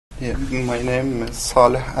Yeah, my name is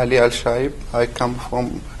Saleh Ali al Shayeb. I come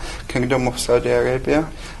from Kingdom of Saudi Arabia.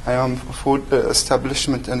 I am food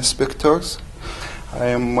establishment inspectors. I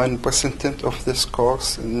am one representative of this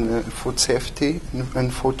course in food safety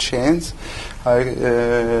and food chains. I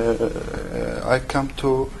come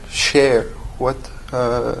to share what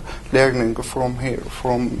learning from here,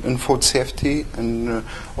 from in food safety and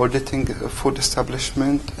auditing food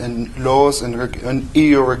establishment and laws and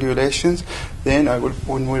EU regulations. Then I will,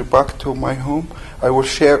 when we're back to my home, I will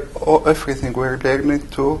share everything we're learning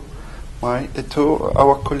to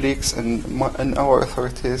our colleagues and our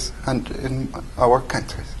authorities and in our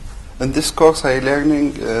countries. In this course, I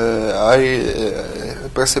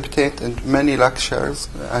precipitate in many lectures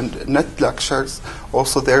and not lectures.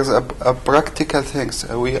 Also, there's a practical things.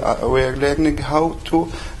 We are learning how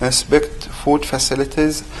to inspect food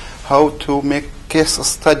facilities, how to make case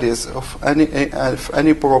studies of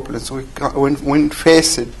any problems when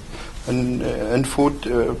faced in food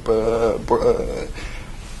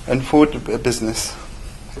business.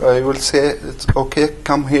 I will say it's okay,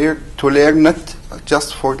 come here to learn, not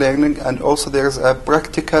just for learning, and also there's a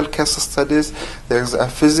practical case studies, there's a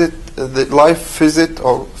live visit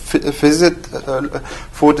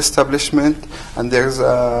food establishment, and there's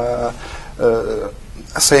a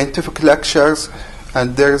scientific lectures,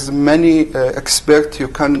 and there's many experts you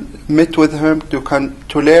can meet with him,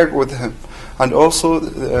 to learn with him. And also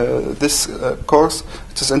this course,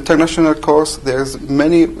 it is international course, there's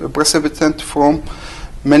many participants from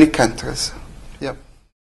many countries.